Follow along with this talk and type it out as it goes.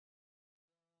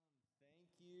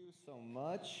you so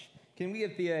much. Can we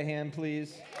give Thea a hand,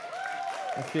 please?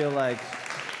 I feel like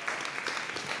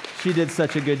she did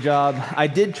such a good job. I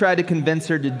did try to convince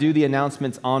her to do the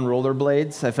announcements on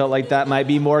rollerblades. I felt like that might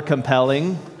be more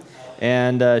compelling,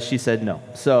 and she said no.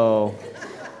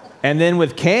 And then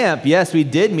with camp, yes, we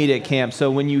did meet at camp. So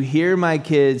when you hear my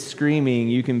kids screaming,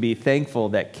 you can be thankful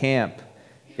that camp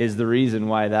is the reason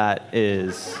why that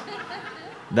is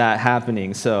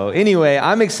happening. So anyway,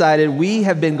 I'm excited. We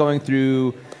have been going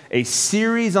through a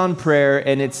series on prayer,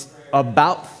 and it's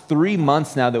about 3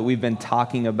 months now that we've been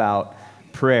talking about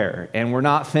prayer, and we're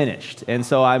not finished. And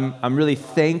so I'm really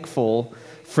thankful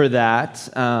for that.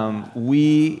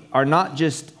 We are not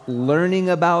just learning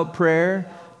about prayer,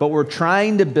 but we're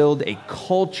trying to build a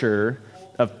culture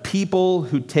of people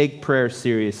who take prayer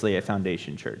seriously at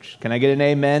Foundation Church. Can I get an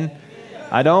amen?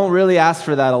 I don't really ask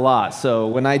for that a lot, so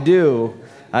when I do,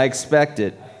 I expect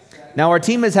it. Now, our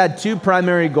team has had two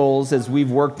primary goals as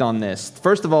we've worked on this.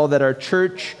 First of all, that our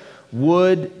church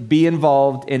would be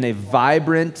involved in a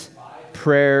vibrant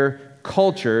prayer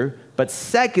culture, but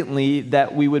secondly,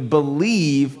 that we would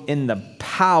believe in the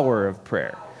power of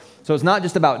prayer. So it's not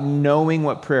just about knowing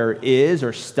what prayer is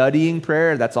or studying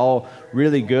prayer. That's all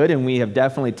really good, and we have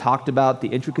definitely talked about the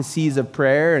intricacies of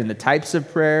prayer and the types of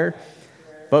prayer.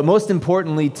 But most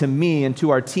importantly to me and to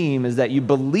our team is that you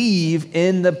believe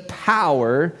in the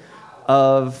power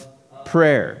of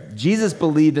prayer. Jesus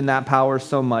believed in that power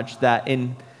so much that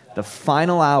in the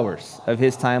final hours of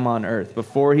his time on earth,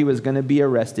 before he was going to be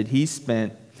arrested, he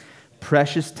spent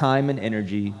precious time and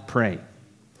energy praying.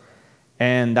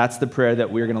 And that's the prayer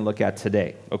that we're going to look at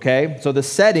today, okay? So the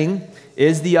setting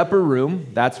is the upper room.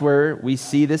 That's where we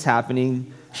see this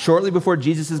happening shortly before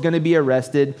Jesus is going to be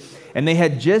arrested. And they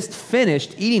had just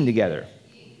finished eating together.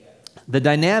 The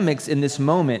dynamics in this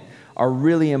moment are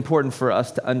really important for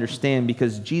us to understand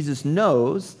because Jesus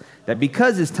knows that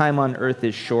because his time on earth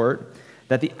is short,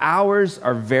 that the hours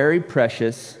are very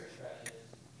precious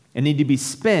and need to be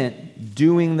spent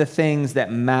doing the things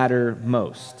that matter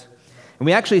most. And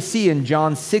we actually see in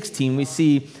John 16, we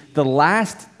see the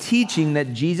last teaching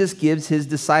that Jesus gives his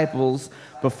disciples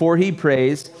before he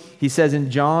prays. He says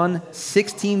in John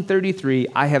 16:33,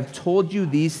 I have told you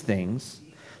these things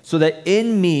so that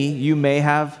in me you may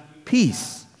have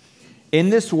peace. In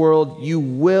this world you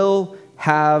will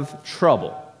have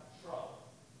trouble.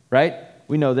 Right?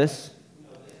 We know this.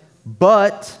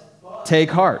 But take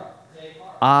heart.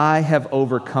 I have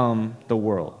overcome the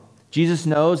world. Jesus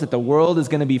knows that the world is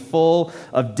going to be full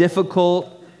of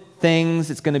difficult things.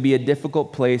 It's going to be a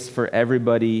difficult place for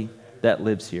everybody that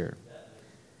lives here.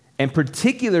 And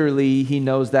particularly, he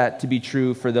knows that to be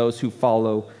true for those who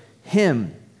follow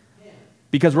him.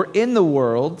 Because we're in the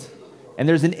world, and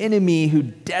there's an enemy who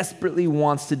desperately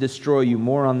wants to destroy you.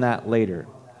 More on that later.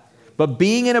 But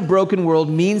being in a broken world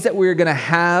means that we're going to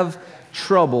have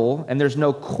trouble, and there's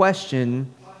no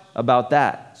question about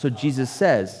that. So Jesus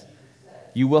says,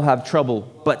 you will have trouble,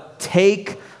 but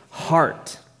take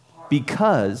heart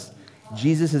because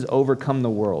Jesus has overcome the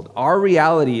world. Our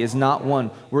reality is not one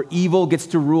where evil gets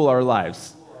to rule our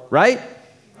lives, right?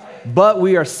 But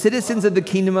we are citizens of the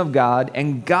kingdom of God,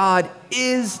 and God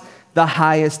is the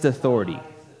highest authority.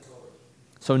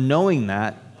 So knowing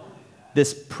that,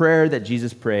 this prayer that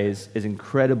Jesus prays is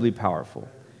incredibly powerful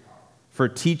for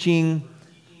teaching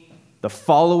the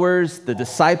followers, the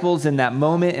disciples in that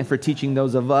moment, and for teaching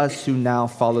those of us who now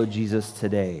follow Jesus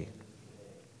today.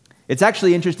 It's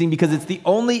actually interesting because it's the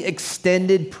only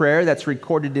extended prayer that's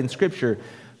recorded in Scripture.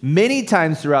 Many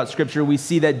times throughout Scripture, we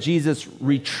see that Jesus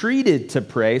retreated to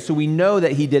pray, so we know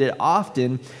that he did it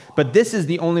often, but this is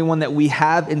the only one that we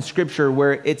have in Scripture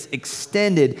where it's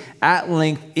extended at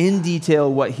length in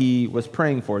detail what he was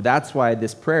praying for. That's why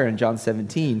this prayer in John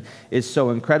 17 is so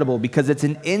incredible, because it's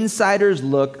an insider's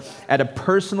look at a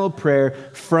personal prayer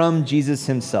from Jesus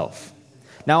himself.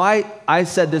 Now, I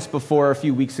said this before a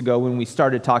few weeks ago when we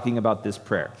started talking about this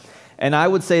prayer, and I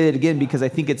would say it again because I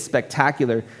think it's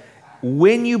spectacular.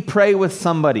 When you pray with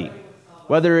somebody,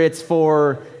 whether it's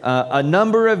for a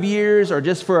number of years or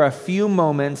just for a few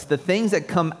moments, the things that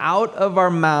come out of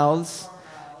our mouths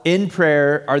in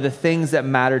prayer are the things that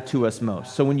matter to us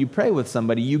most. So when you pray with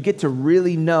somebody, you get to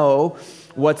really know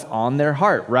what's on their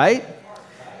heart, right?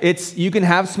 You can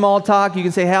have small talk, you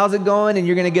can say, how's it going? And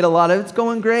you're going to get a lot of, it's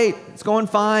going great, it's going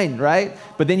fine, right?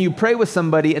 But then you pray with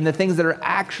somebody and the things that are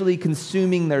actually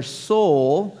consuming their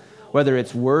soul, whether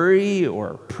it's worry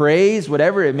or praise,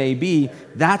 whatever it may be,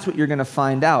 that's what you're going to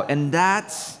find out. And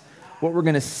that's what we're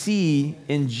going to see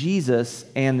in Jesus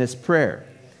and this prayer.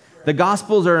 The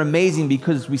Gospels are amazing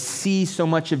because we see so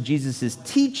much of Jesus'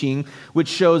 teaching, which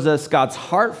shows us God's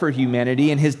heart for humanity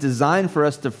and his design for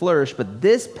us to flourish. But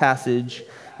this passage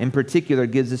in particular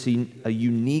gives us a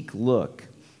unique look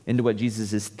into what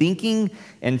Jesus is thinking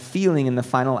and feeling in the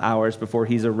final hours before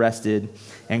he's arrested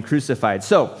and crucified.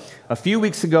 So, a few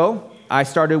weeks ago, I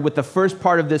started with the first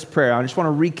part of this prayer. I just want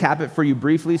to recap it for you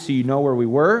briefly so you know where we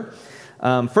were.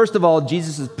 First of all,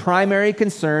 Jesus' primary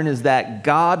concern is that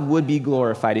God would be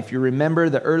glorified. If you remember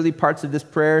the early parts of this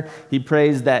prayer, he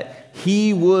prays that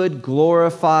he would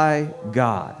glorify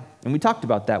God. And we talked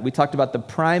about that. We talked about the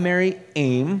primary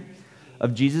aim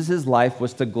of Jesus' life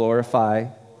was to glorify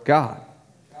God.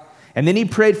 And then he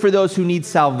prayed for those who need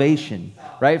salvation,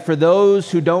 right? For those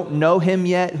who don't know him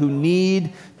yet, who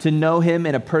need to know him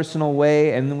in a personal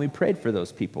way. And then we prayed for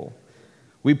those people.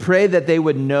 We pray that they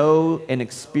would know and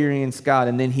experience God.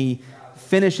 And then he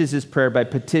finishes his prayer by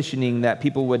petitioning that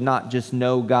people would not just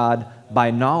know God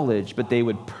by knowledge, but they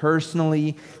would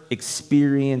personally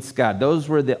experience God. Those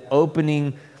were the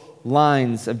opening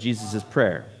lines of Jesus'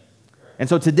 prayer. And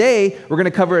so today, we're going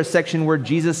to cover a section where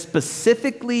Jesus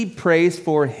specifically prays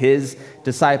for his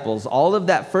disciples. All of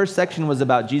that first section was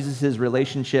about Jesus'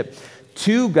 relationship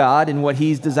to God and what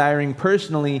he's desiring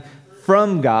personally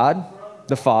from God,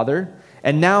 the Father.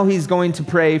 And now he's going to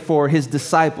pray for his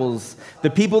disciples,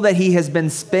 the people that he has been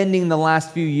spending the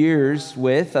last few years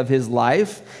with of his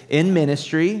life in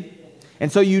ministry.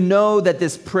 And so you know that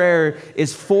this prayer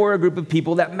is for a group of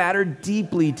people that matter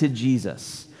deeply to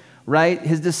Jesus, right?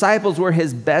 His disciples were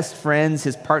his best friends,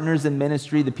 his partners in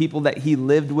ministry, the people that he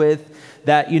lived with,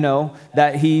 that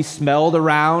he smelled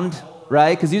around,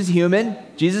 right? Because he was human.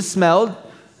 Jesus smelled.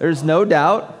 There's no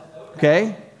doubt,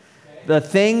 okay? The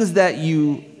things that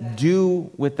you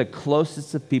do with the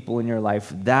closest of people in your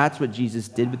life, that's what Jesus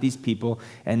did with these people,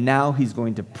 and now he's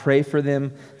going to pray for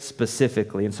them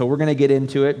specifically. And so we're going to get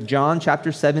into it. John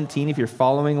chapter 17, if you're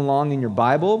following along in your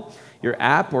Bible, your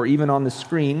app, or even on the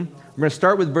screen, we're going to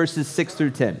start with verses 6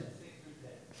 through 10. It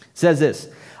says this,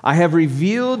 I have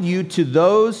revealed you to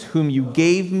those whom you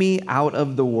gave me out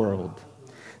of the world.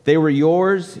 They were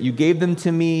yours, you gave them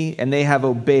to me, and they have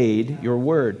obeyed your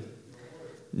word.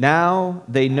 Now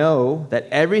they know that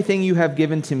everything you have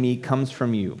given to me comes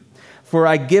from you. For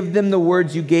I give them the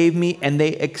words you gave me, and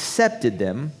they accepted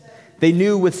them. They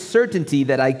knew with certainty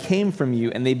that I came from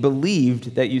you, and they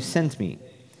believed that you sent me.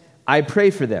 I pray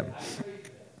for them.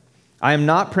 I am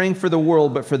not praying for the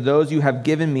world, but for those you have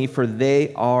given me, for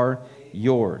they are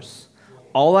yours.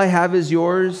 All I have is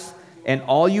yours, and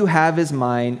all you have is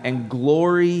mine, and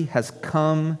glory has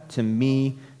come to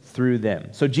me through them.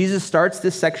 So Jesus starts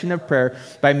this section of prayer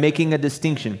by making a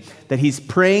distinction that he's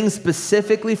praying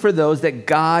specifically for those that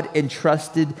God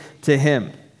entrusted to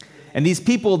him. And these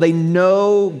people, they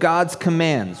know God's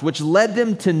commands, which led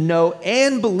them to know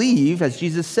and believe, as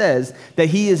Jesus says, that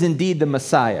he is indeed the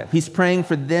Messiah. He's praying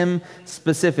for them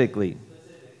specifically.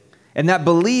 And that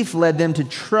belief led them to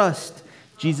trust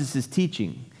Jesus'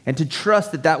 teaching and to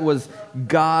trust that that was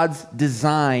God's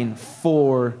design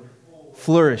for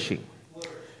flourishing.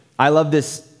 I love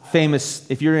this famous,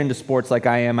 if you're into sports like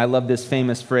I am, I love this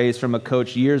famous phrase from a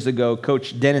coach years ago.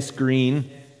 Coach Dennis Green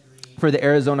for the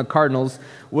Arizona Cardinals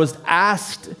was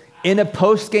asked in a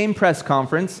post-game press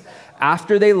conference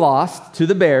after they lost to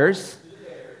the Bears.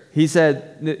 He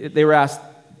said, they were asked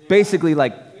basically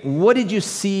like, what did you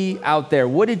see out there?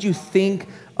 What did you think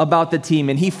about the team?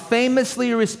 And he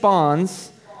famously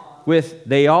responds with,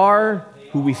 they are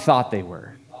who we thought they were.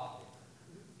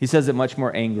 He says it much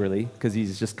more angrily because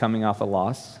he's just coming off a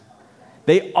loss.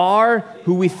 They are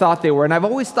who we thought they were. And I've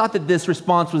always thought that this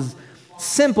response was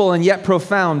simple and yet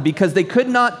profound because they could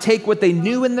not take what they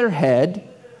knew in their head,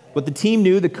 what the team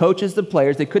knew, the coaches, the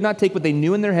players, they could not take what they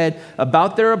knew in their head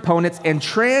about their opponents and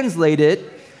translate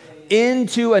it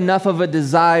into enough of a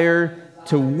desire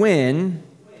to win,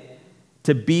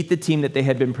 to beat the team that they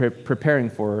had been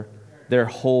preparing for their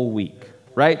whole week,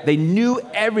 right? They knew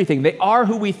everything. They are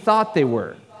who we thought they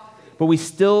were. But we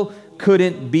still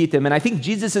couldn't beat them. And I think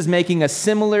Jesus is making a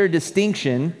similar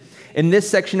distinction in this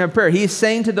section of prayer. He's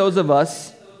saying to those of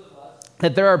us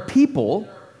that there are people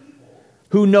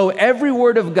who know every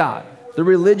word of God, the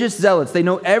religious zealots. They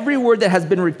know every word that has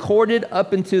been recorded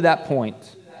up until that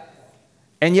point.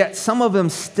 And yet some of them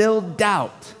still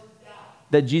doubt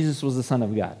that Jesus was the Son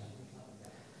of God.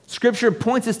 Scripture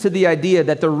points us to the idea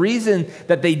that the reason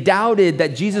that they doubted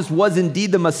that Jesus was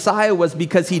indeed the Messiah was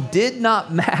because he did not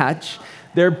match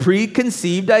their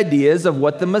preconceived ideas of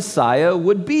what the Messiah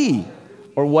would be,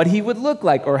 or what he would look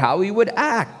like, or how he would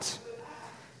act.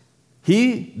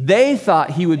 They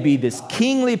thought he would be this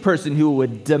kingly person who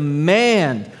would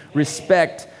demand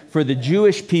respect for the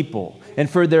Jewish people and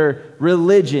for their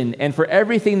religion and for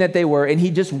everything that they were, and he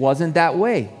just wasn't that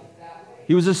way.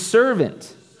 He was a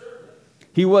servant.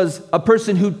 He was a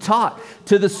person who taught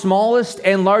to the smallest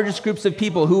and largest groups of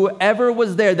people, whoever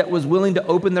was there that was willing to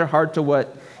open their heart to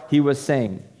what he was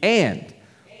saying. And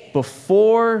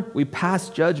before we pass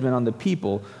judgment on the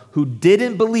people who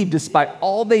didn't believe despite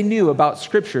all they knew about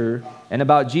Scripture and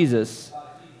about Jesus,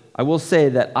 I will say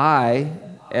that I,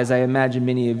 as I imagine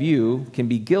many of you, can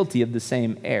be guilty of the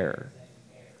same error.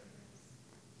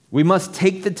 We must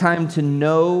take the time to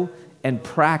know and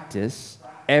practice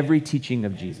every teaching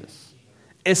of Jesus,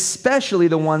 especially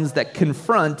the ones that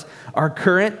confront our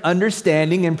current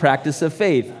understanding and practice of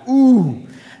faith. Ooh,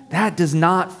 that does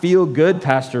not feel good,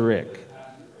 Pastor Rick.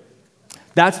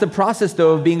 That's the process,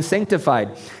 though, of being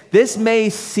sanctified. This may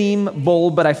seem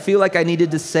bold, but I feel like I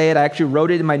needed to say it. I actually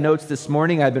wrote it in my notes this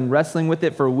morning. I've been wrestling with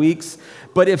it for weeks.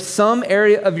 But if some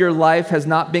area of your life has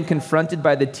not been confronted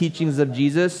by the teachings of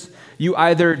Jesus, you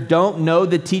either don't know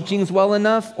the teachings well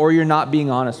enough or you're not being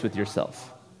honest with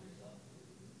yourself.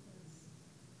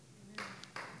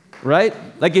 Right?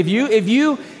 Like if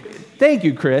you, thank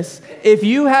you, Chris. If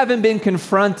you haven't been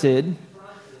confronted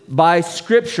by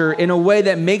Scripture in a way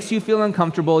that makes you feel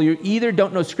uncomfortable, you either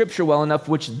don't know Scripture well enough,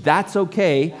 which that's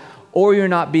okay, or you're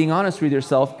not being honest with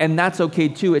yourself, and that's okay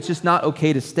too. It's just not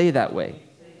okay to stay that way.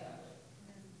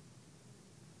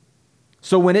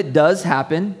 So when it does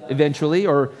happen eventually,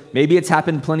 or maybe it's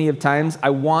happened plenty of times, I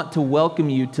want to welcome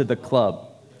you to the club.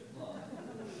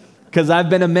 Because I've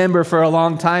been a member for a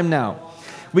long time now.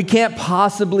 We can't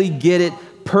possibly get it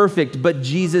perfect, but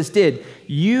Jesus did.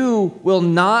 You will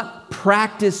not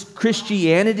practice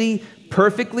Christianity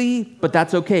perfectly, but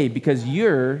that's okay because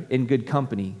you're in good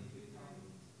company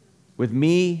with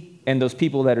me and those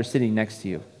people that are sitting next to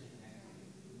you.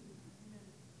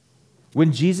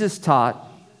 When Jesus taught,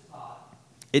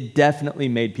 it definitely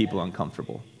made people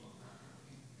uncomfortable.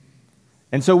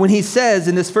 And so when he says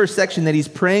in this first section that he's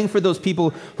praying for those people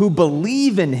who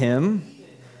believe in him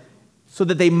so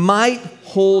that they might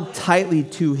hold tightly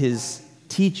to his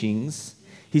teachings,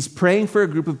 he's praying for a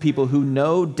group of people who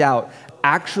no doubt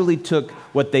actually took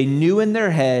what they knew in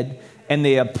their head and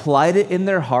they applied it in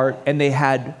their heart and they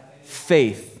had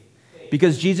faith.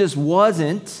 Because Jesus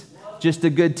wasn't just a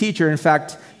good teacher. In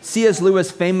fact, C.S. Lewis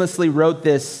famously wrote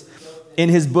this in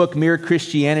his book, Mere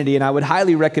Christianity, and I would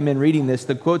highly recommend reading this.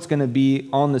 The quote's going to be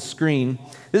on the screen.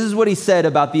 This is what he said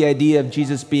about the idea of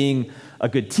Jesus being a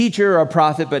good teacher or a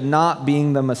prophet, but not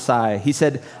being the Messiah. He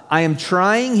said, I am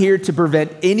trying here to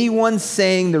prevent anyone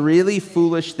saying the really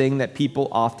foolish thing that people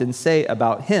often say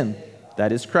about him,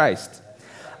 that is Christ.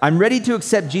 I'm ready to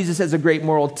accept Jesus as a great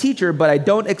moral teacher, but I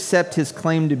don't accept his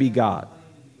claim to be God.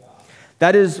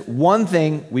 That is one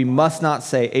thing we must not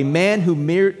say. A man who was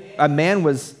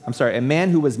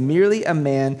merely a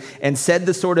man and said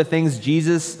the sort of things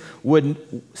Jesus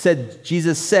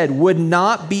said would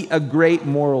not be a great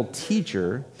moral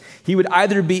teacher. He would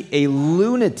either be a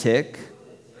lunatic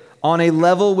on a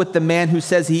level with the man who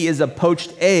says he is a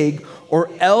poached egg, or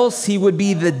else he would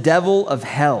be the devil of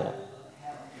hell.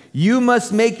 You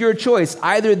must make your choice.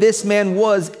 Either this man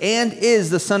was and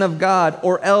is the Son of God,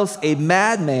 or else a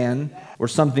madman or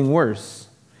something worse.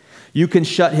 You can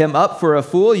shut him up for a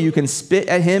fool, you can spit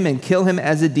at him and kill him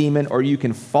as a demon, or you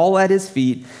can fall at his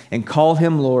feet and call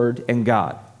him Lord and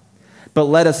God. But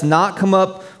let us not come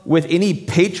up with any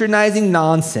patronizing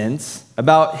nonsense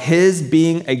about his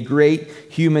being a great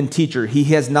human teacher. He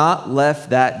has not left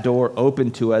that door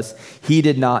open to us. He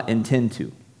did not intend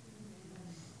to.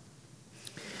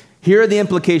 Here are the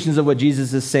implications of what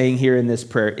Jesus is saying here in this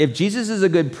prayer. If Jesus is a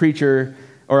good preacher,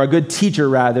 or a good teacher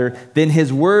rather, then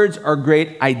his words are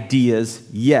great ideas,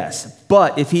 yes.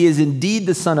 But if he is indeed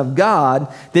the Son of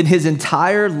God, then his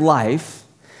entire life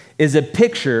is a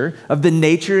picture of the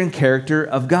nature and character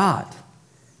of God.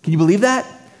 Can you believe that?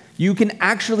 You can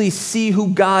actually see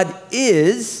who God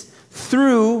is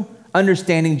through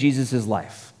understanding Jesus'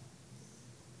 life.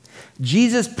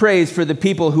 Jesus prays for the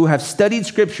people who have studied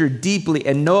Scripture deeply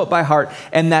and know it by heart,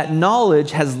 and that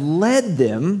knowledge has led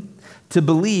them to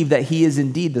believe that he is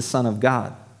indeed the Son of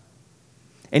God.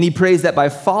 And he prays that by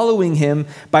following him,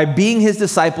 by being his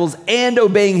disciples and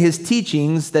obeying his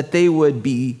teachings, that they would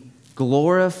be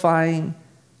glorifying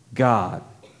God.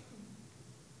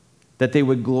 That they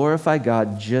would glorify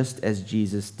God just as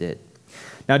Jesus did.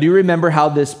 Now, do you remember how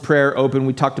this prayer opened?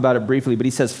 We talked about it briefly, but he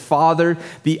says, Father,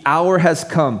 the hour has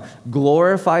come.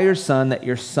 Glorify your Son, that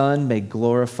your Son may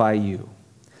glorify you.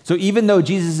 So even though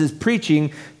Jesus is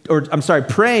praying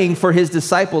for his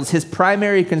disciples, his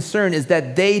primary concern is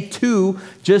that they too,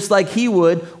 just like he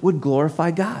would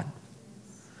glorify God.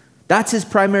 That's his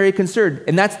primary concern.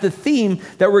 And that's the theme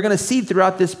that we're going to see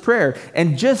throughout this prayer.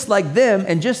 And just like them,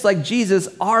 and just like Jesus,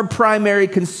 our primary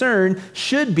concern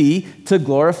should be to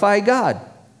glorify God,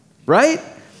 right?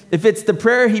 If it's the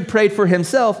prayer he prayed for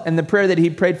himself and the prayer that he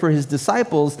prayed for his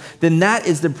disciples, then that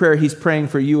is the prayer he's praying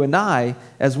for you and I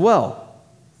as well.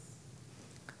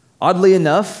 Oddly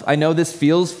enough, I know this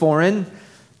feels foreign,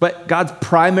 but God's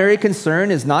primary concern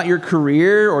is not your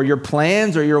career or your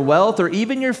plans or your wealth or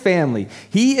even your family.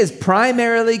 He is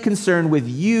primarily concerned with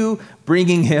you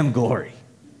bringing him glory.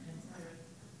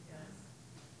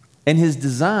 And his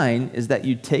design is that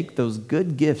you take those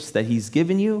good gifts that he's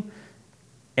given you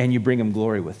and you bring him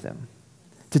glory with them.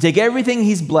 To take everything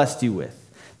he's blessed you with,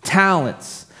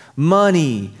 talents,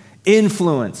 money,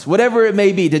 influence, whatever it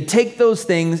may be, to take those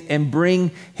things and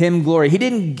bring him glory. He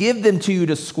didn't give them to you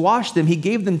to squash them. He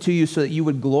gave them to you so that you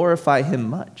would glorify him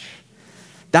much.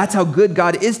 That's how good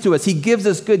God is to us. He gives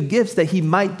us good gifts that he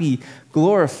might be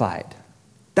glorified.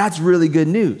 That's really good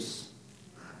news.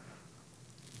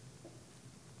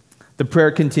 The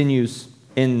prayer continues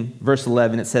in verse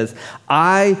 11. It says,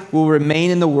 I will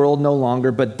remain in the world no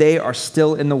longer, but they are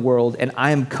still in the world, and I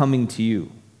am coming to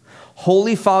you.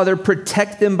 Holy Father,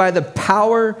 protect them by the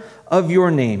power of your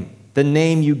name, the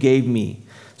name you gave me,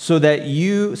 so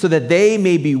that they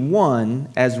may be one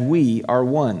as we are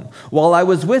one. While I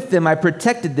was with them, I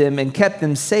protected them and kept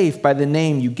them safe by the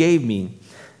name you gave me.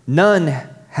 None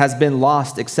has been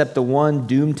lost except the one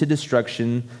doomed to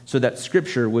destruction, so that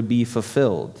Scripture would be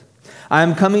fulfilled. I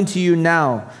am coming to you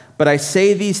now, but I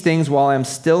say these things while I am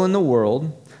still in the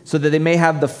world, so that they may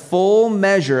have the full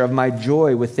measure of my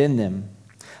joy within them.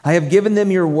 I have given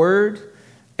them your word,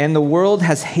 and the world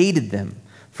has hated them,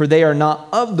 for they are not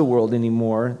of the world any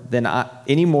more than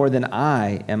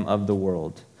I am of the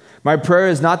world. My prayer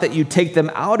is not that you take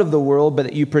them out of the world, but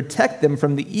that you protect them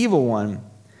from the evil one.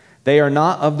 They are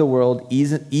not of the world,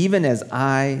 even as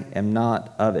I am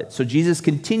not of it. So Jesus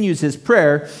continues his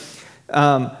prayer,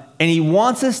 and he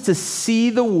wants us to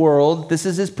see the world. This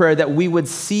is his prayer, that we would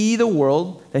see the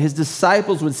world, that his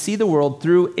disciples would see the world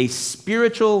through a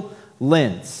spiritual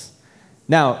lens.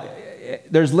 Now,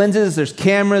 there's lenses, there's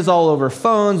cameras all over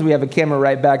phones. We have a camera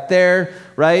right back there,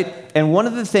 right? And one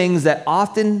of the things that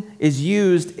often is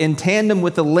used in tandem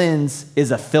with the lens is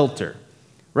a filter,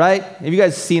 right? Have you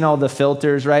guys seen all the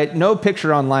filters, right? No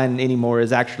picture online anymore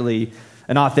is actually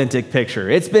an authentic picture.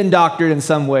 It's been doctored in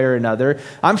some way or another.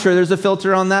 I'm sure there's a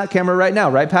filter on that camera right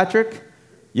now, right, Patrick?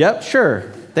 Yep, sure.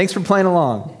 Thanks for playing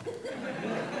along.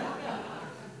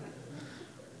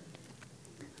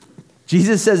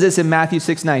 Jesus says this in Matthew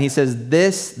 6:9. He says,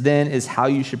 this then is how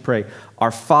you should pray.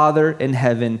 Our Father in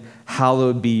heaven,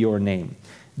 hallowed be your name.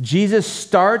 Jesus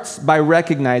starts by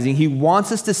recognizing he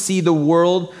wants us to see the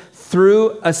world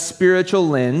through a spiritual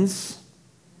lens.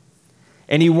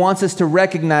 And he wants us to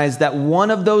recognize that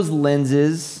one of those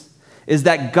lenses is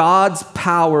that God's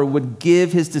power would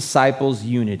give his disciples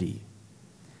unity.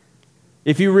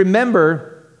 If you remember,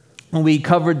 when we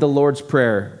covered the Lord's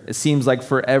Prayer, it seems like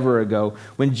forever ago,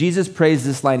 when Jesus prays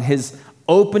this line, his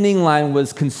opening line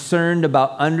was concerned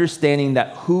about understanding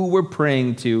that who we're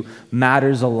praying to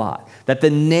matters a lot. That the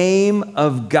name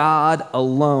of God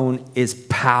alone is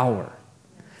power.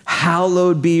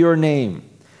 Hallowed be your name.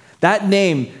 That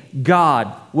name,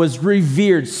 God, was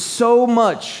revered so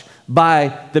much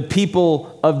by the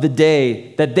people of the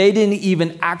day that they didn't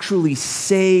even actually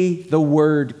say the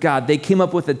word God. They came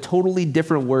up with a totally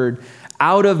different word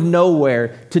out of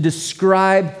nowhere to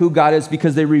describe who God is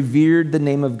because they revered the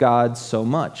name of God so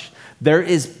much. There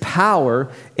is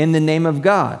power in the name of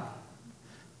God.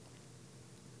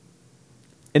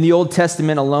 In the Old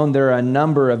Testament alone, there are a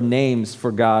number of names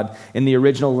for God in the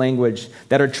original language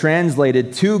that are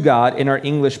translated to God in our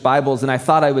English Bibles. And I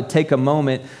thought I would take a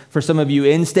moment for some of you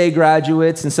in-stay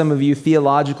graduates and some of you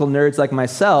theological nerds like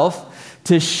myself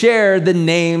to share the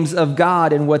names of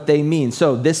God and what they mean.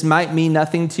 So this might mean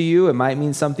nothing to you. It might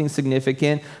mean something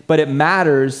significant, but it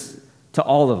matters to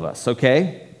all of us,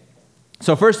 okay?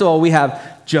 So first of all, we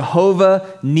have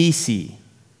Jehovah Nissi,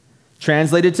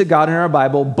 translated to God in our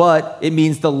Bible, but it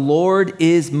means the Lord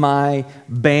is my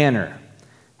banner.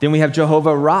 Then we have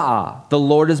Jehovah Ra'ah, the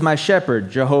Lord is my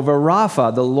shepherd. Jehovah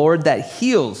Rapha, the Lord that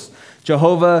heals.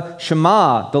 Jehovah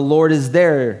Shammah, the Lord is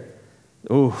there.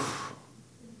 Ooh.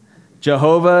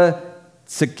 Jehovah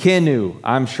Tsidkenu,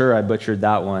 I'm sure I butchered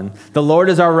that one. The Lord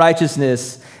is our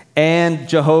righteousness. And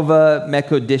Jehovah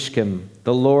Mekodishkim,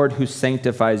 the Lord who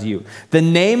sanctifies you. The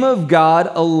name of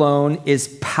God alone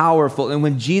is powerful. And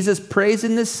when Jesus prays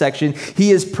in this section,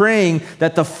 he is praying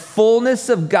that the fullness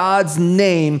of God's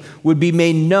name would be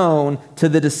made known to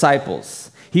the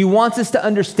disciples. He wants us to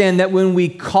understand that when we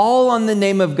call on the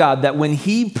name of God, that when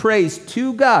he prays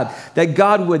to God, that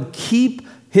God would keep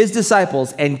his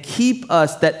disciples and keep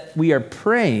us, that we are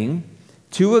praying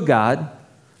to a God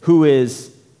who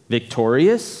is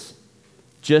victorious,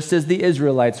 just as the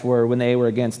Israelites were when they were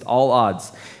against all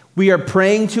odds. We are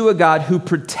praying to a God who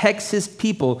protects his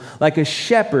people like a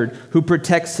shepherd who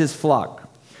protects his flock.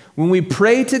 When we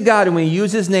pray to God and we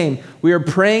use his name, we are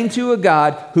praying to a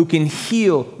God who can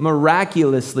heal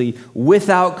miraculously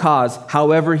without cause,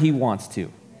 however he wants to.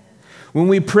 When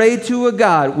we pray to a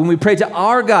God, when we pray to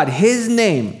our God, his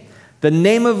name, the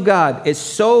name of God is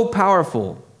so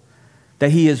powerful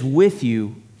that he is with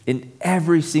you in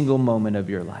every single moment of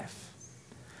your life.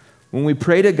 When we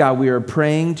pray to God, we are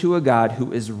praying to a God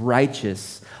who is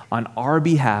righteous on our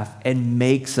behalf and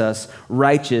makes us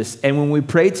righteous. And when we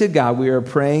pray to God, we are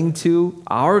praying to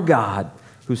our God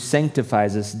who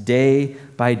sanctifies us day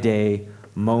by day,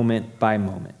 moment by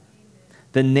moment.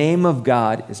 The name of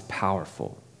God is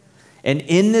powerful. And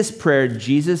in this prayer,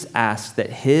 Jesus asks that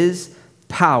his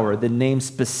power, the name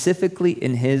specifically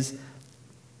in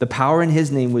the power in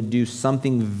his name would do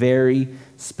something very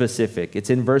specific. It's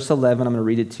in verse 11. I'm going to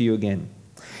read it to you again.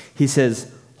 He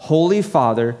says, Holy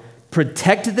Father,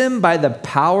 protect them by the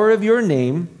power of your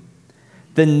name,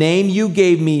 the name you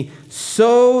gave me,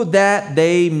 so that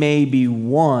they may be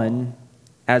one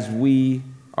as we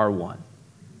are one.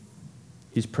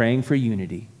 He's praying for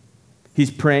unity. He's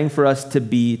praying for us to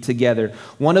be together.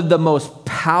 One of the most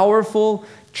powerful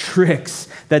tricks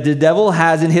that the devil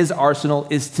has in his arsenal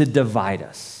is to divide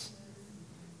us,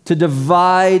 to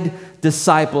divide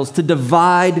disciples, to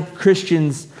divide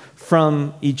Christians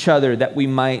from each other, that we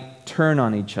might turn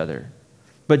on each other.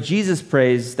 But Jesus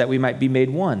prays that we might be made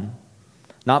one,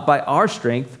 not by our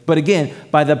strength, but again,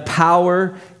 by the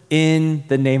power in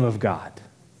the name of God.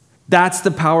 That's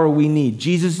the power we need.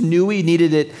 Jesus knew we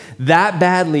needed it that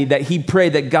badly that he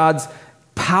prayed that God's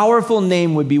powerful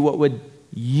name would be what would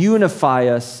unify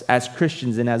us as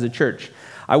Christians and as a church.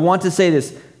 I want to say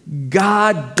this.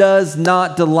 God does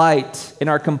not delight in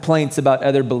our complaints about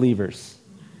other believers.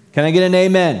 Can I get an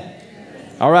amen?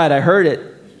 Amen. All right, I heard it.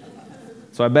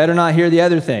 So I better not hear the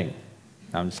other thing.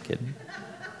 No, I'm just kidding.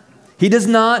 He does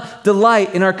not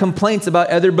delight in our complaints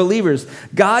about other believers.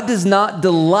 God does not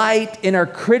delight in our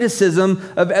criticism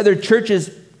of other churches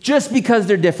just because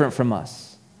they're different from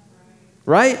us.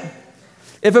 Right?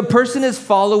 If a person is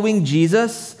following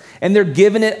Jesus and they're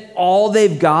giving it all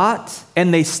they've got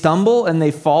and they stumble and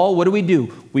they fall, what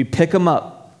do? We pick them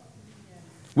up.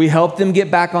 We help them get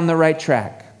back on the right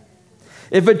track.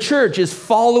 If a church is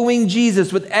following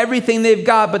Jesus with everything they've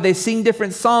got, but they sing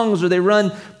different songs or they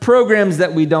run programs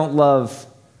that we don't love,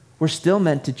 we're still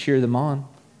meant to cheer them on,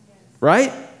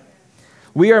 right?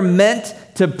 We are meant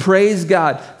to praise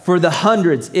God for the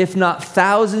hundreds, if not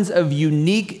thousands, of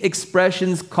unique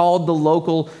expressions called the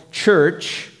local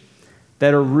church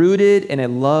that are rooted in a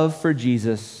love for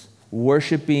Jesus,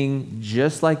 worshiping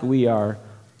just like we are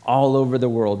all over the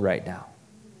world right now.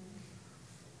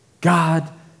 God's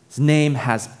name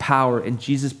has power, and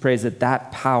Jesus prays that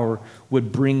that power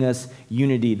would bring us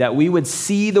unity, that we would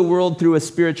see the world through a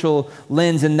spiritual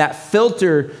lens, and that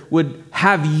filter would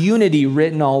have unity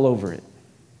written all over it.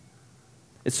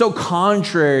 It's so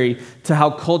contrary to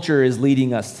how culture is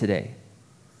leading us today,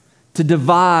 to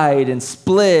divide and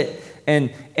split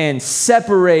and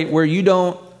separate where you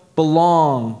don't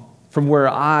belong from where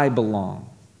I belong.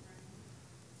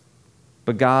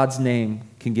 But God's name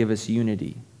can give us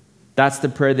unity. That's the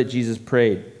prayer that Jesus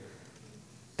prayed,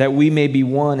 that we may be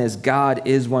one as God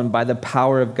is one by the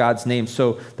power of God's name.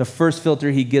 So the first filter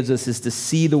he gives us is to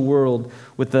see the world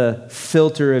with the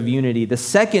filter of unity. The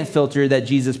second filter that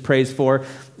Jesus prays for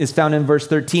is found in verse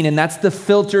 13, and that's the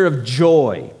filter of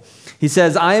joy. He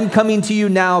says, I am coming to you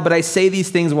now, but I say these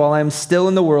things while I am still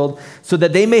in the world, so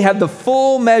that they may have the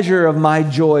full measure of my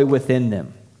joy within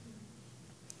them.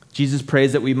 Jesus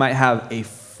prays that we might have a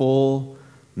full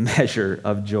measure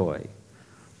of joy.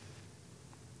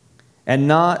 And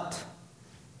not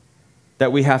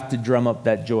that we have to drum up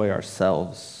that joy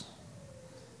ourselves,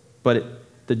 but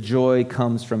the joy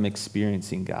comes from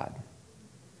experiencing God.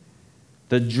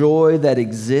 The joy that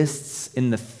exists in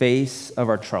the face of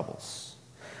our troubles.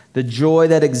 The joy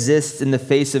that exists in the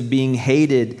face of being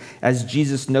hated, as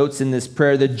Jesus notes in this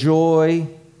prayer. The joy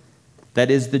that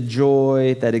is the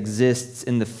joy that exists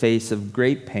in the face of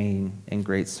great pain and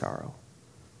great sorrow.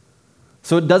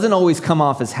 So it doesn't always come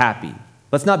off as happy.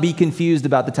 Let's not be confused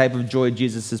about the type of joy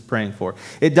Jesus is praying for.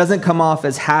 It doesn't come off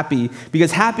as happy,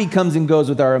 because happy comes and goes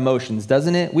with our emotions,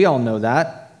 doesn't it? We all know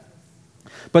that.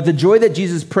 But the joy that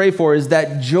Jesus prayed for is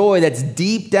that joy that's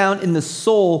deep down in the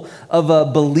soul of a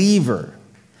believer.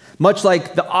 Much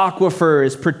like the aquifer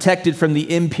is protected from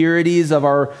the impurities of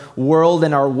our world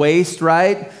and our waste,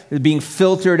 right? It's being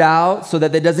filtered out so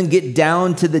that it doesn't get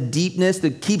down to the deepness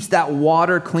that keeps that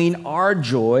water clean. Our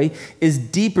joy is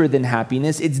deeper than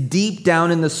happiness. It's deep down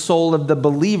in the soul of the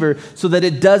believer so that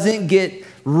it doesn't get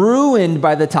ruined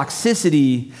by the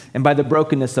toxicity and by the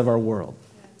brokenness of our world.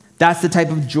 That's the type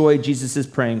of joy Jesus is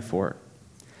praying for.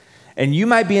 And you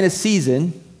might be in a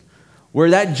season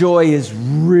where that joy is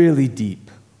really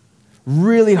deep,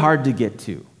 really hard to get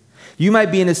to. You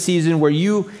might be in a season where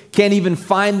you can't even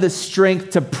find the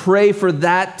strength to pray for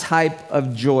that type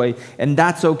of joy. And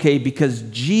that's okay because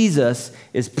Jesus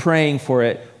is praying for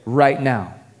it right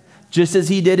now. Just as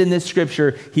he did in this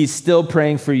scripture, he's still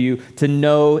praying for you to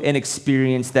know and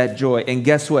experience that joy. And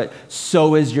guess what?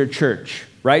 So is your church.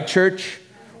 Right, church?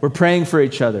 We're praying for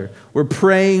each other. We're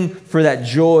praying for that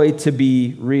joy to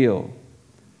be real.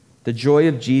 The joy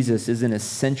of Jesus is an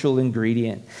essential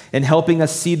ingredient in helping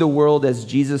us see the world as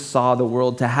Jesus saw the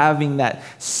world, to having that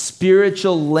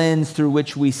spiritual lens through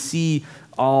which we see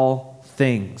all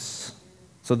things.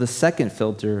 So the second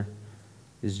filter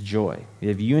is joy. We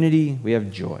have unity, we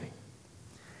have joy.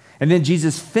 And then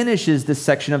Jesus finishes this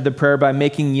section of the prayer by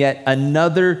making yet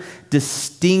another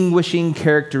distinguishing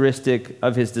characteristic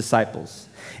of his disciples.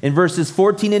 In verses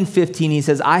 14 and 15, he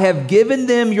says, I have given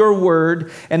them your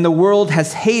word, and the world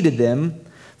has hated them,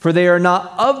 for they are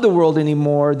not of the world any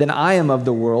more than I am of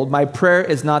the world. My prayer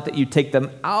is not that you take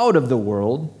them out of the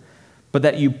world, but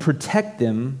that you protect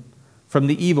them from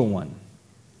the evil one.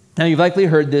 Now, you've likely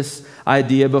heard this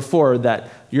idea before,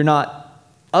 that you're not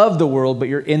of the world, but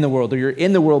you're in the world, or you're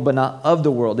in the world, but not of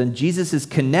the world. And Jesus is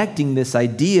connecting this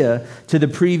idea to the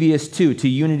previous two, to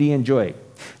unity and joy.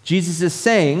 Jesus is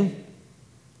saying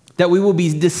that we will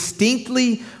be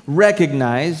distinctly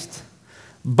recognized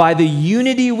by the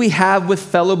unity we have with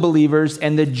fellow believers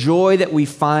and the joy that we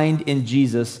find in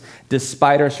Jesus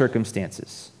despite our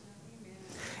circumstances.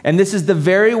 And this is the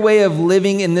very way of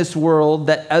living in this world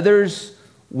that others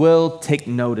will take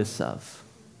notice of.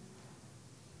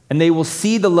 And they will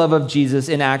see the love of Jesus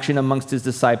in action amongst his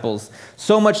disciples.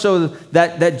 So much so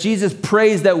that Jesus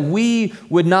prays that we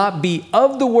would not be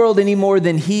of the world any more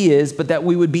than he is, but that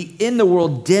we would be in the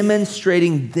world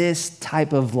demonstrating this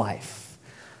type of life.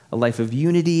 A life of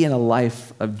unity and a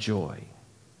life of joy.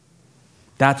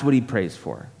 That's what he prays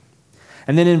for.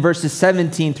 And then in verses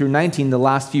 17 through 19, the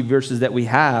last few verses that we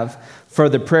have for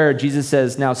the prayer, Jesus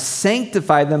says, now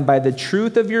sanctify them by the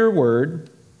truth of your word.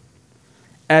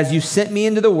 As you sent me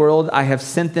into the world, I have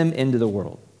sent them into the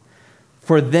world.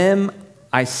 For them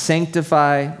I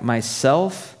sanctify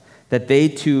myself, that they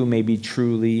too may be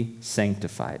truly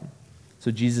sanctified.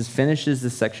 So Jesus finishes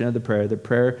this section of the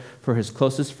prayer for his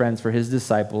closest friends, for his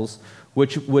disciples,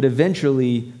 which would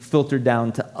eventually filter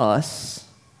down to us.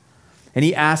 And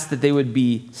he asked that they would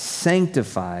be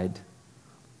sanctified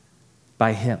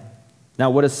by him. Now,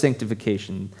 what is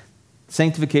sanctification?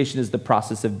 Sanctification is the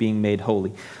process of being made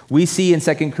holy. We see in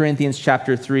 2 Corinthians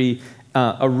chapter 3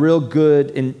 a real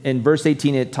good, in verse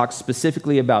 18, it talks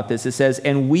specifically about this. It says,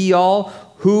 and we all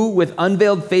who with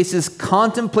unveiled faces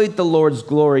contemplate the Lord's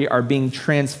glory are being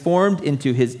transformed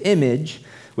into his image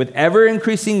with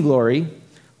ever-increasing glory,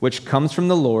 which comes from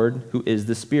the Lord, who is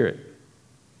the Spirit.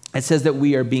 It says that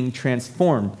we are being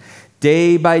transformed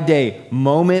day by day,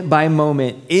 moment by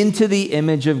moment, into the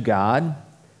image of God,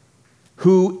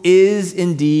 who is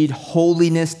indeed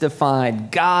holiness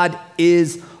defined. God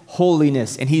is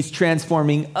holiness, and he's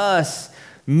transforming us,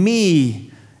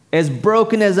 me, as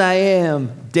broken as I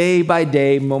am, day by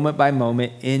day, moment by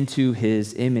moment, into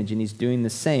his image. And he's doing the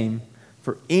same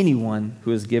for anyone who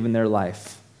has given their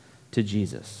life to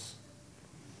Jesus.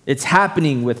 It's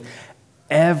happening with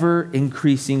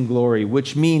ever-increasing glory,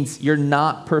 which means you're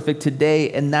not perfect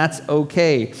today, and that's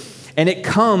okay. And it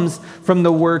comes from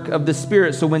the work of the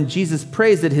Spirit. So when Jesus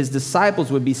prays that his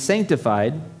disciples would be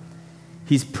sanctified,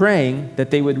 he's praying that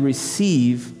they would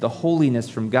receive the holiness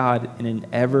from God in an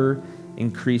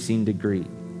ever-increasing degree.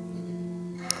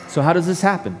 So how does this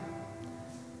happen?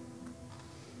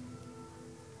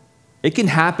 It can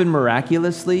happen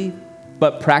miraculously,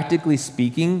 but practically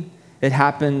speaking, it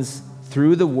happens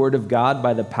through the Word of God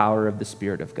by the power of the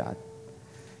Spirit of God.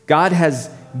 God has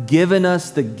given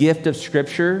us the gift of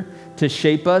Scripture to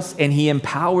shape us, and he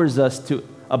empowers us to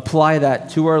apply that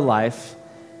to our life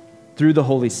through the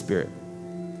Holy Spirit.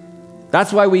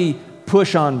 That's why we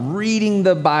push on reading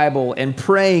the Bible and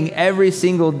praying every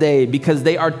single day, because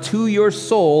they are to your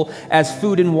soul as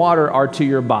food and water are to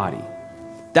your body.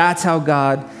 That's how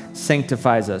God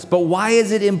sanctifies us. But why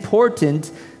is it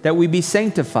important that we be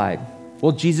sanctified?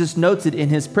 Well, Jesus notes it in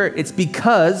his prayer. It's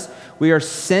because we are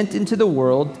sent into the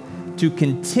world to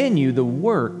continue the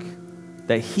work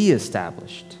that he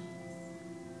established.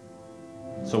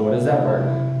 So what is that work?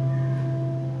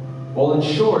 Well, in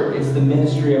short, it's the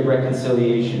ministry of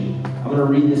reconciliation. I'm going to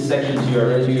read this section to you. I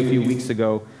read it to you a few weeks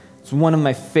ago. It's one of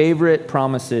my favorite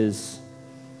promises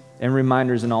and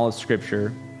reminders in all of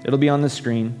Scripture. It'll be on the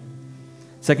screen.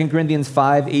 2 Corinthians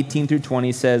 5:18 through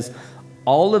 20 says,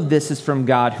 all of this is from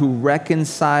God who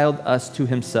reconciled us to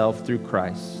himself through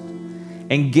Christ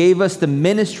and gave us the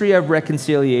ministry of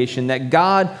reconciliation, that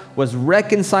God was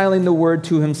reconciling the world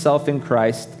to himself in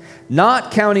Christ,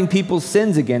 not counting people's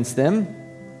sins against them.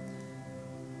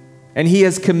 And he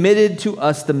has committed to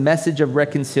us the message of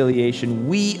reconciliation.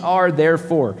 We are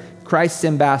therefore Christ's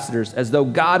ambassadors, as though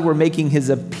God were making his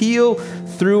appeal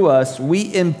through us.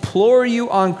 We implore you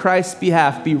on Christ's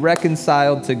behalf, be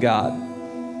reconciled to God.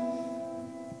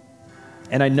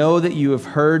 And I know that you have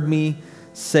heard me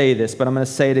say this, but I'm going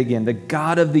to say it again. The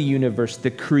God of the universe, the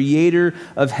creator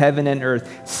of heaven and earth,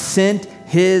 sent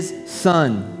his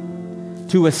Son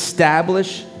to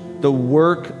establish the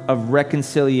work of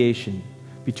reconciliation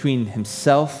between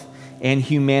himself and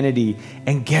humanity.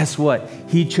 And guess what?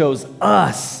 He chose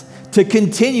us to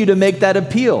continue to make that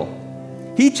appeal.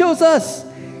 He chose us.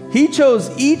 He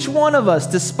chose each one of us,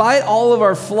 despite all of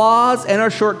our flaws and our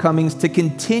shortcomings, to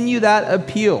continue that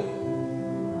appeal.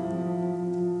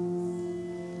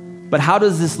 But how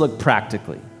does this look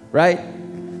practically, right?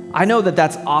 I know that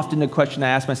that's often a question I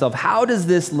ask myself. How does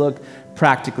this look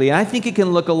practically? And I think it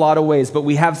can look a lot of ways, but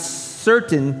we have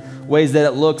certain ways that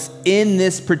it looks in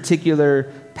this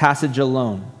particular passage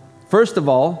alone. First of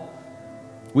all,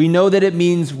 we know that it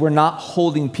means we're not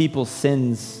holding people's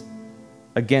sins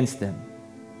against them.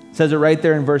 It says it right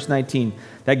there in verse 19,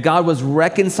 that God was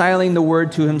reconciling the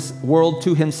world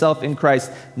to himself in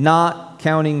Christ, not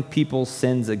counting people's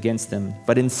sins against them,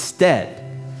 but instead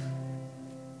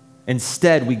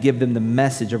we give them the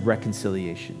message of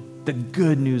reconciliation, the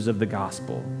good news of the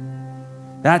gospel.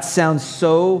 That sounds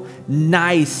so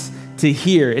nice to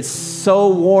hear. It's so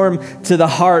warm to the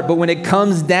heart, but when it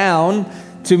comes down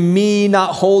to me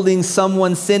not holding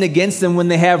someone's sin against them when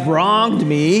they have wronged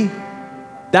me,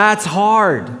 that's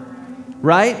hard,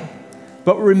 right?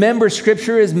 But remember,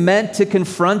 Scripture is meant to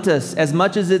confront us as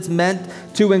much as it's meant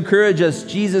to encourage us.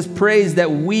 Jesus prays that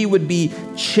we would be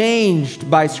changed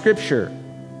by Scripture.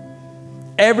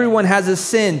 Everyone has a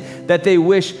sin that they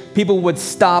wish people would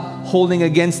stop holding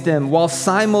against them, while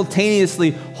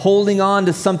simultaneously holding on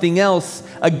to something else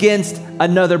against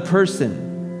another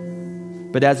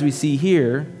person. But as we see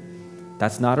here,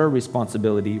 that's not our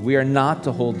responsibility. We are not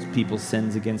to hold people's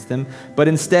sins against them, but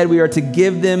instead we are to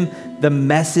give them the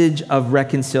message of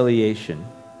reconciliation.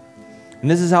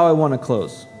 And this is how I want to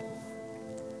close.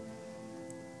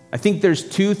 I think there's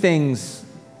two things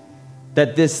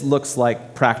that this looks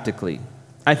like practically.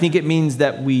 I think it means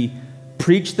that we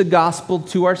preach the gospel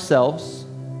to ourselves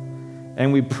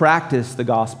and we practice the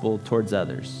gospel towards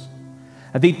others.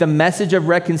 I think the message of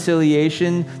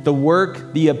reconciliation, the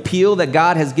work, the appeal that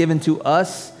God has given to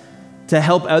us to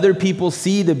help other people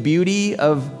see the beauty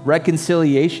of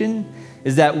reconciliation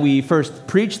is that we first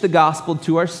preach the gospel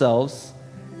to ourselves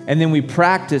and then we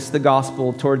practice the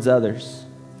gospel towards others.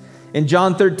 In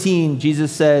John 13,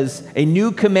 Jesus says, "A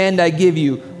new command I give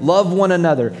you, love one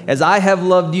another. As I have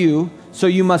loved you, so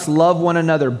you must love one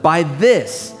another. By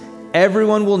this,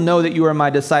 everyone will know that you are my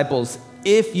disciples,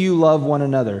 if you love one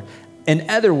another." In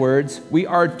other words, we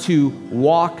are to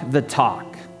walk the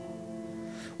talk.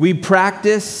 We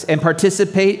practice and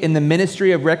participate in the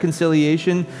ministry of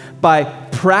reconciliation by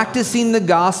practicing the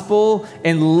gospel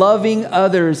and loving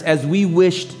others as we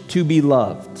wished to be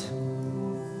loved.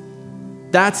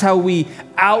 That's how we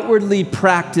outwardly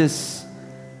practice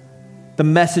the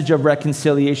message of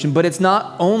reconciliation. But it's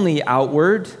not only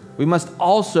outward. We must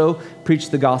also preach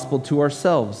the gospel to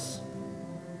ourselves.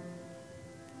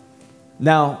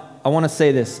 Now, I want to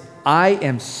say this. I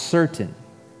am certain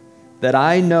that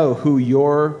I know who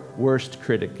your worst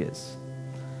critic is,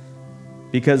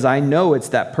 because I know it's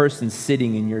that person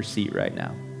sitting in your seat right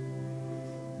now.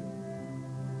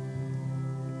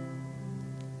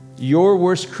 Your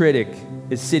worst critic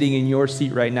is sitting in your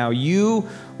seat right now. You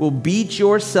will beat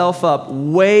yourself up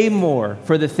way more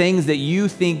for the things that you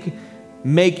think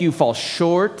make you fall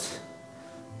short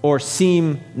or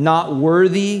seem not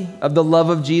worthy of the love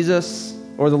of Jesus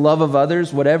or the love of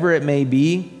others, whatever it may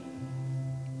be.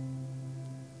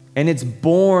 And it's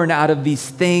born out of these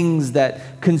things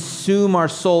that consume our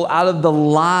soul, out of the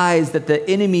lies that the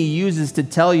enemy uses to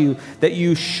tell you that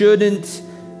you shouldn't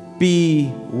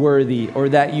be worthy, or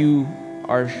that you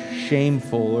are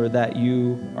shameful, or that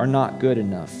you are not good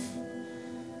enough.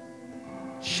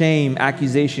 Shame,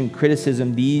 accusation,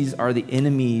 criticism, these are the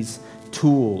enemy's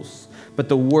tools. But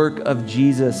the work of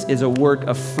Jesus is a work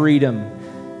of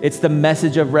freedom. It's the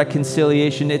message of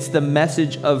reconciliation. It's the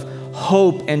message of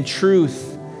hope and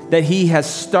truth that he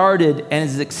has started and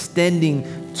is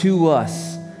extending to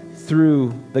us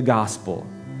through the gospel.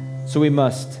 So we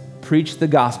must preach the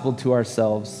gospel to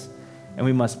ourselves, and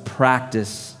we must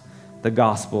practice the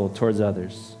gospel towards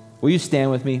others. Will you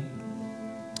stand with me,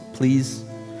 please?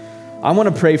 I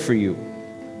want to pray for you.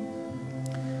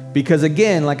 Because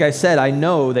again, like I said, I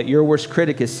know that your worst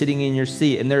critic is sitting in your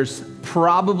seat, and there's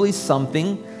probably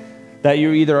something that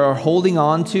you either are holding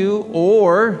on to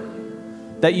or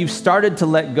that you've started to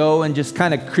let go and just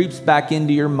kind of creeps back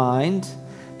into your mind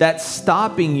that's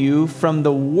stopping you from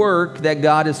the work that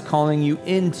God is calling you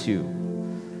into.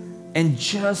 And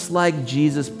just like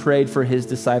Jesus prayed for his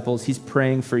disciples, he's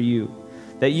praying for you,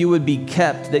 that you would be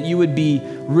kept, that you would be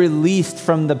released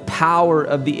from the power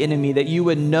of the enemy, that you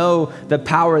would know the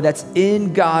power that's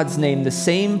in God's name. The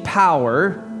same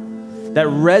power that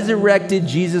resurrected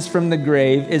Jesus from the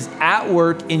grave is at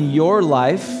work in your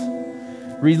life,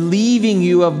 relieving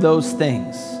you of those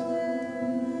things.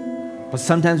 But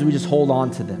sometimes we just hold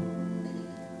on to them.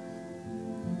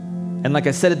 And like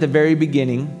I said at the very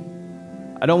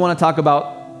beginning, I don't want to talk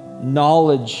about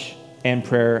knowledge and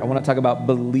prayer. I want to talk about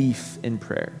belief in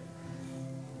prayer.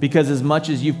 Because as much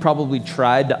as you've probably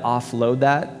tried to offload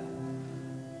that,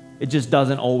 it just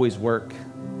doesn't always work.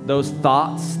 Those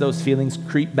thoughts, those feelings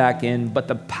creep back in, but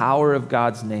the power of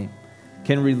God's name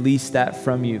can release that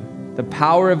from you. The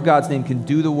power of God's name can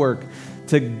do the work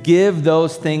to give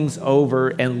those things over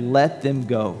and let them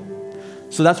go.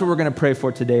 So that's what we're going to pray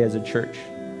for today as a church.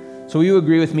 So will you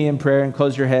agree with me in prayer and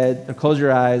close your head, or close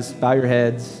your eyes, bow your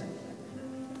heads,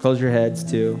 close your heads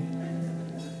too.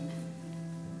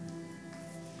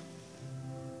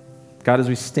 God, as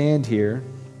we stand here,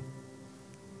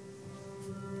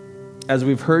 as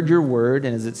we've heard your word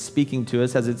and as it's speaking to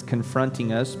us, as it's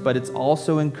confronting us, but it's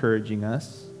also encouraging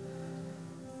us.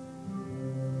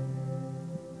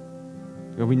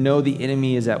 We know the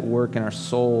enemy is at work in our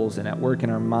souls and at work in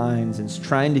our minds, and is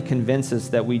trying to convince us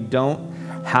that we don't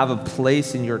have a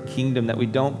place in your kingdom, that we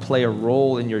don't play a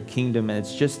role in your kingdom, and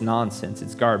it's just nonsense,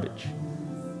 it's garbage.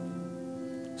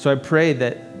 So I pray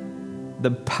that the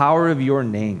power of your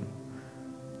name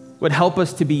would help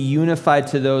us to be unified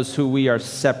to those who we are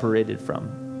separated from.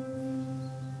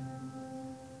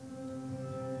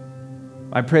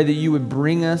 I pray that you would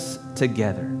bring us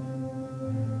together.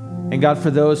 And God, for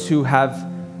those who have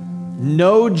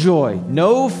no joy,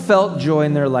 no felt joy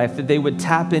in their life, that they would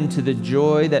tap into the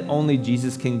joy that only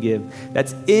Jesus can give,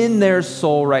 that's in their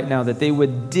soul right now, that they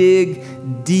would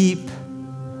dig deep,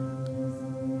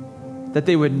 that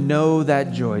they would know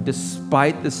that joy,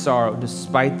 despite the sorrow,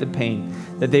 despite the pain,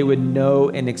 that they would know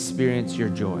and experience your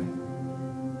joy.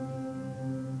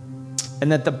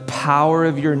 And that the power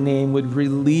of your name would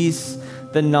release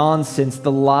the nonsense,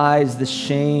 the lies, the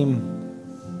shame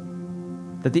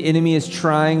that the enemy is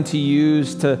trying to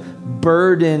use to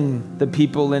burden the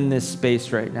people in this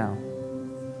space right now.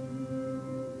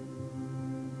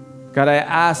 God, I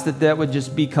ask that that would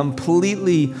just be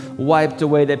completely wiped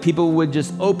away, that people would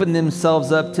just open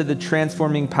themselves up to the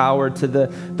transforming power, to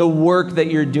the work that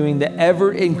you're doing, the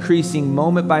ever-increasing,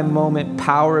 moment-by-moment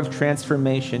power of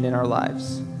transformation in our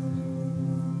lives.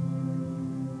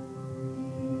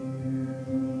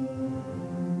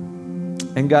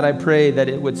 And God, I pray that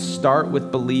it would start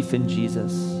with belief in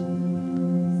Jesus.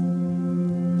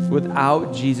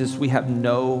 Without Jesus, we have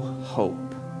no hope.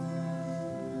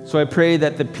 So I pray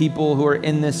that the people who are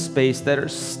in this space that are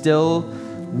still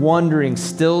wondering,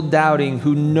 still doubting,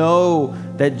 who know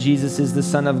that Jesus is the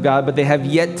Son of God, but they have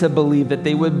yet to believe, that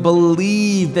they would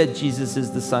believe that Jesus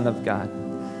is the Son of God.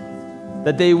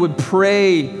 That they would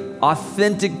pray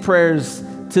authentic prayers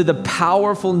to the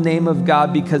powerful name of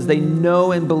God because they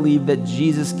know and believe that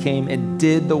Jesus came and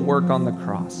did the work on the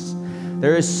cross.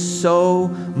 There is so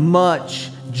much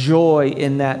joy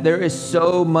in that. There is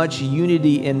so much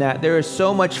unity in that. There is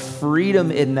so much freedom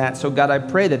in that. So God, I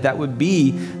pray that that would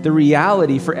be the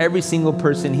reality for every single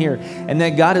person here. And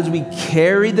that God, as we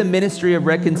carry the ministry of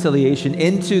reconciliation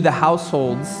into the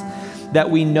households that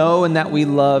we know and that we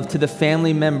love, to the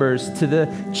family members, to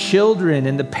the children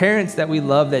and the parents that we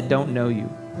love that don't know you,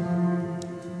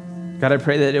 God, I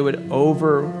pray that it would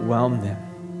overwhelm them,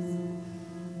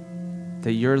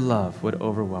 that your love would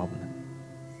overwhelm them.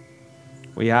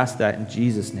 We ask that in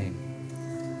Jesus' name.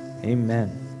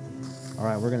 Amen. All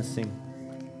right, we're going to sing.